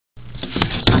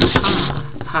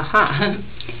Haha.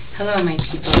 Hello, my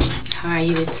people. How are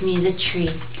you? It's me, the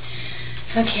tree.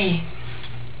 Okay.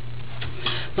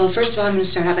 Well, first of all, I'm going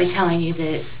to start out by telling you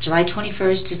that July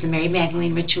 21st is the Mary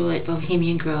Magdalene ritual at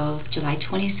Bohemian Grove. July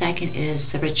 22nd is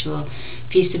the ritual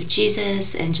Feast of Jesus,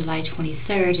 and July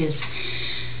 23rd is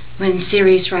when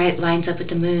Sirius lines up with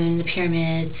the moon, the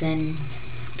pyramids, and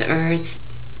the earth.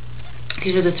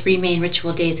 These are the three main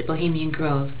ritual days at Bohemian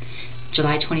Grove.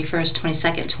 July 21st,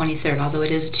 22nd, 23rd, although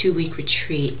it is a 2-week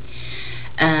retreat.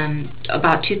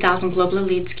 About 2,000 global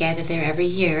elites gather there every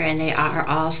year, and they are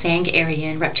all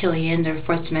Sangarian, reptilian. They're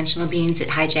fourth-dimensional beings that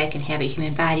hijack and inhabit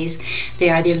human bodies. They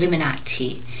are the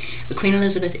Illuminati. The Queen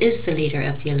Elizabeth is the leader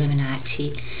of the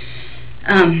Illuminati.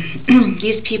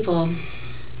 These people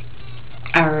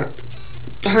are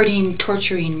hurting,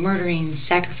 torturing, murdering,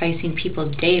 sacrificing people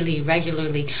daily,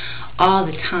 regularly, all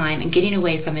the time, and getting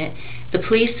away from it. The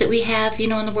police that we have, in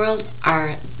the world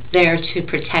are there to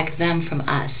protect them from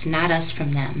us, not us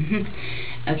from them.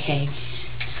 Okay,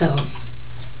 so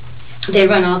they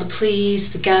run all the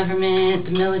police, the government,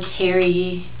 the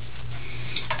military,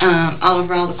 all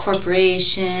the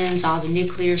corporations, all the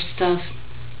nuclear stuff.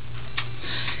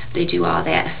 They do all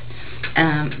that.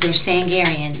 They're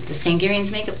Sangarian. The Sangarians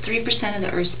make up 3% of the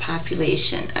Earth's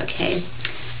population, okay?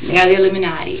 They are the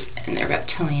Illuminati, and they're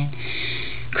reptilian.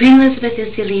 Queen Elizabeth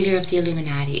is the leader of the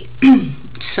Illuminati.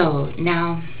 So,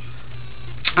 now,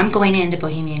 I'm going into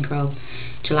Bohemian Grove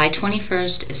July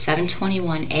 21st at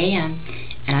 7:21 a.m.,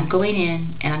 and I'm going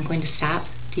in, and I'm going to stop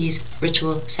these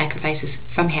ritual sacrifices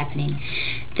from happening.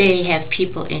 They have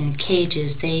people in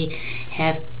cages. They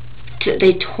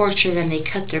torture them, they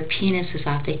cut their penises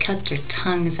off, they cut their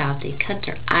tongues out, they cut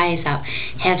their eyes out,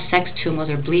 have sex to them while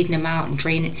they're bleeding them out and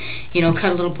drain it,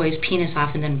 cut a little boy's penis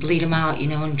off and then bleed him out,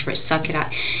 and suck it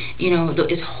out.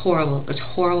 It's horrible. It's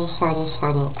horrible, horrible,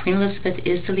 horrible. Queen Elizabeth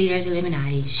is the leader of the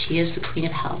Illuminati. She is the queen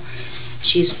of hell.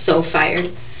 She's so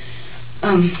fired.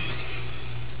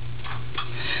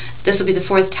 This will be the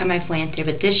 4th time I've went there,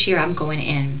 but this year I'm going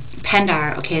in.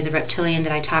 Pendar, okay, the reptilian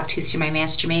that I talked to through my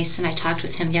Master Mason, I talked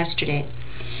with him yesterday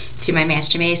through my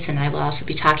Master Mason. I will also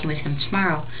be talking with him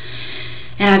tomorrow.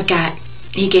 And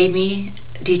he gave me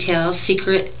details,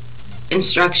 secret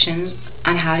instructions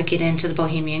on how to get into the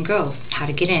Bohemian Grove, how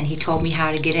to get in. He told me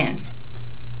how to get in,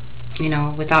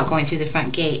 without going through the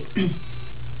front gate,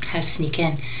 how to sneak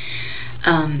in.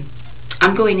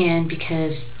 I'm going in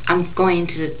because I'm going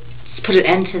to put an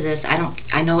end to this.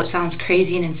 I know it sounds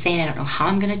crazy and insane. I don't know how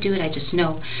I'm going to do it. I just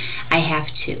know I have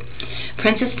to.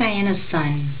 Princess Diana's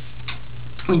son,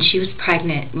 when she was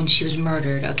pregnant, when she was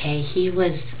murdered, okay, he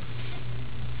was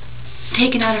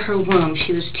taken out of her womb.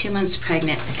 She was 2 months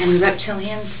pregnant. And the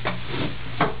reptilians,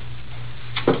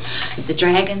 the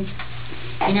dragons,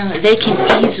 they can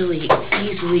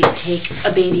easily take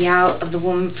a baby out of the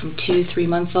womb from 2-3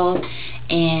 months old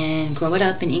and grow it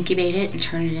up and incubate it and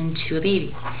turn it into a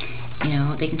baby.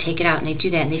 They can take it out, and they do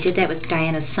that. And they did that with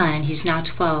Diana's son. He's now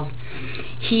 12.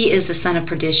 He is the son of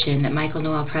perdition that Michael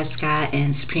Noel Prescott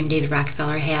and Supreme David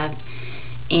Rockefeller have.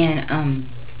 And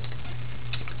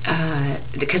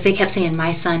because they kept saying,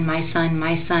 my son, my son,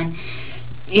 my son.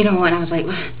 And I was like,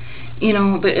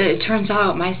 but it turns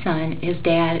out my son, his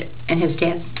dad, and his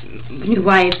dad's new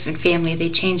wife and family,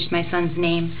 they changed my son's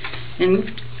name and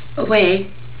moved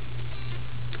away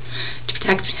to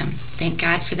protect him. Thank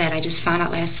God for that. I just found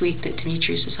out last week that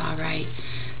Demetrius is all right.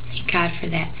 Thank God for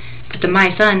that. But the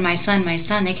my son, my son, my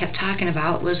son they kept talking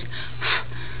about was,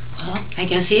 well, I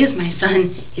guess he is my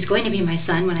son. He's going to be my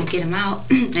son when I get him out.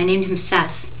 I named him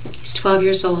Seth. He's 12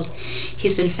 years old.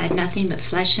 He's been fed nothing but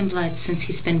flesh and blood since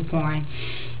he's been born.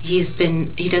 He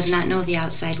does not know the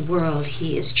outside world.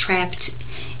 He is trapped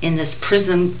in this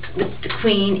prison with the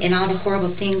queen and all the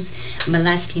horrible things,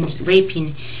 molesting,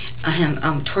 raping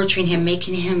him, torturing him,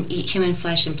 making him eat human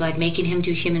flesh and blood, making him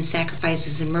do human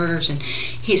sacrifices and murders, and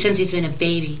since he's been a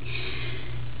baby.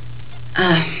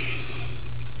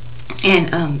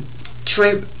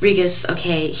 Troy Regis,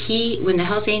 okay, when the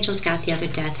Hells Angels got the other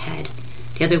death head,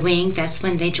 the other wing, that's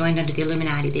when they joined under the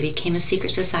Illuminati. They became a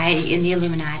secret society in the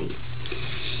Illuminati.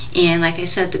 And like I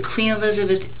said, the Queen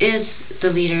Elizabeth is the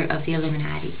leader of the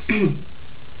Illuminati.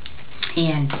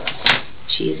 And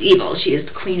she is evil. She is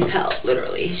the queen of hell,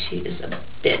 literally. She is a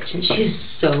bitch, and she is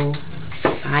so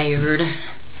fired.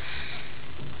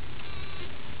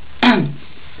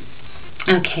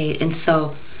 Okay, and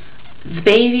so the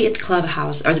baby at the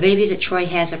clubhouse, or the baby that Troy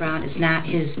has around, is not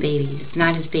his baby. It's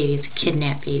not his baby. It's a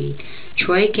kidnapped baby.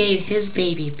 Troy gave his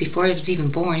baby, before it was even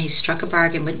born, he struck a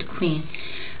bargain with the queen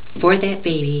for that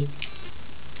baby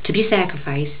to be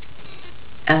sacrificed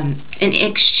in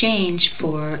exchange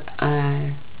for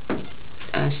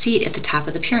seat at the top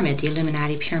of the pyramid, the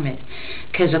Illuminati pyramid.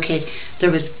 Because, okay,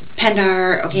 there was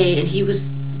Pendar, okay, and he was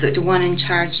the one in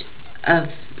charge of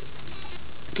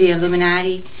the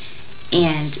Illuminati,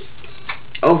 and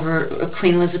over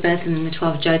Queen Elizabeth, and then the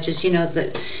 12 judges. You know,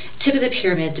 the tip of the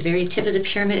pyramid, the very tip of the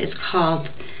pyramid, is called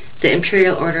the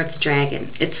Imperial Order of the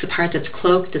Dragon. It's the part that's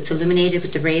cloaked, that's illuminated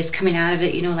with the rays coming out of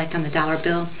it, you know, like on the dollar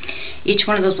bill. Each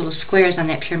one of those little squares on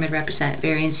that pyramid represent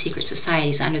varying secret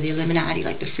societies under the Illuminati,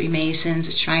 like the Freemasons,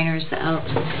 the Shriners, the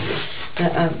Elks,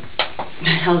 the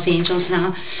Hells Angels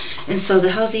now. And so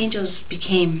the Hells Angels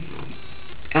became,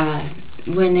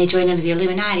 when they joined under the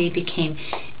Illuminati, it became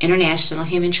international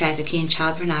human trafficking,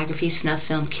 child pornography, snuff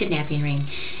film, kidnapping ring.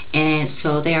 And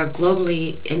so they are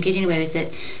globally, and getting away with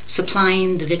it,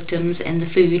 supplying the victims and the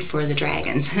food for the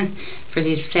dragons, for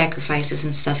these sacrifices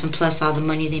and stuff, and plus all the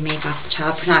money they make off the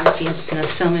child pornography and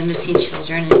snuff film and missing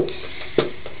children. And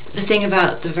the thing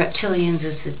about the reptilians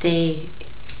is that they,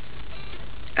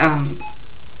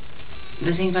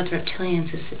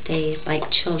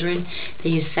 like children. They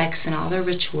use sex in all their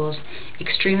rituals,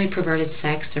 extremely perverted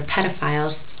sex. They're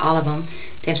pedophiles, all of them.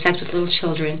 They have sex with little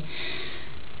children,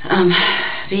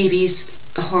 babies,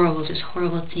 horrible, just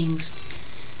horrible things.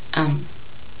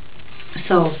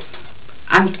 So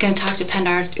I'm going to talk to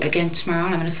Pendar again tomorrow,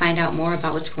 and I'm going to find out more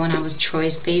about what's going on with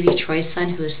Troy's baby, Troy's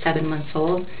son, who is 7 months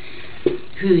old,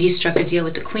 who he struck a deal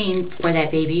with the Queen for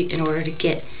that baby in order to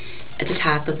get at the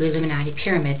top of the Illuminati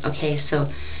pyramid. Okay,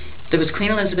 so there was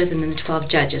Queen Elizabeth and then the 12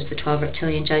 judges, the 12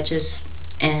 reptilian judges,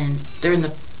 and they're in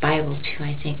the Bible too,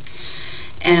 I think.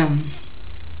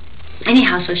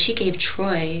 Anyhow, so she gave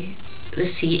Troy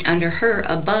the seat under her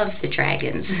above the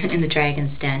dragons in the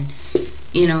dragon's den.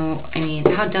 You know, I mean,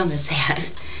 how dumb is that?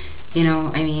 You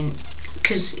know, I mean,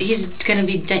 because he's going to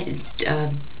be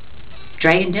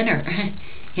dragon dinner.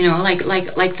 You know, like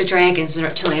the dragons, the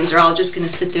reptilians are all just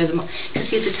going to sit there. Because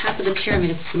see, at the top of the pyramid,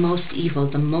 it's the most evil.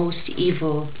 The most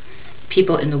evil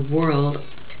people in the world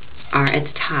are at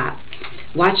the top.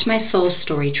 Watch my soul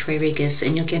story, Troy Regis,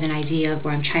 and you'll get an idea of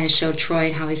where I'm trying to show Troy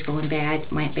and how he's went bad,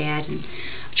 and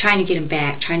I'm trying to get him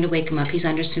back, trying to wake him up. He's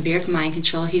under severe mind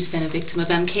control. He's been a victim of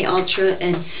MK Ultra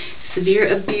and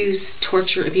severe abuse,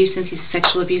 torture abuse,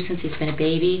 sexual abuse since he's been a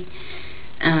baby.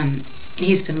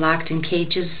 He's been locked in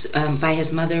cages by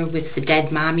his mother with the dead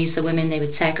mommies, the women they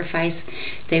would sacrifice.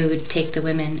 They would take the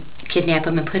women, kidnap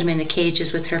them, and put them in the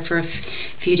cages with her for a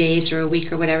few days or a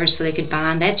week or whatever so they could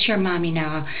bond. That's your mommy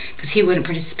now, because he wouldn't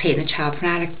participate in the child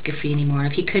pornography anymore.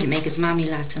 If he couldn't make his mommy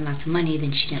lots and lots of money,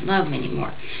 then she didn't love him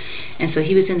anymore. And so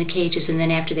he was in the cages, and then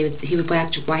after he would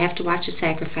have to watch the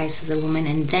sacrifice of the woman,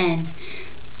 and then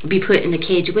be put in the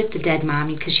cage with the dead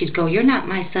mommy, because she'd go, "You're not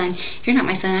my son, I'm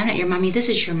not your mommy, this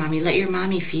is your mommy, let your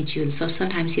mommy feed you." And so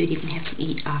sometimes he would even have to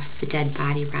eat off the dead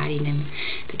body rotting in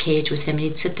the cage with him,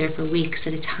 and he'd sit there for weeks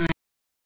at a time.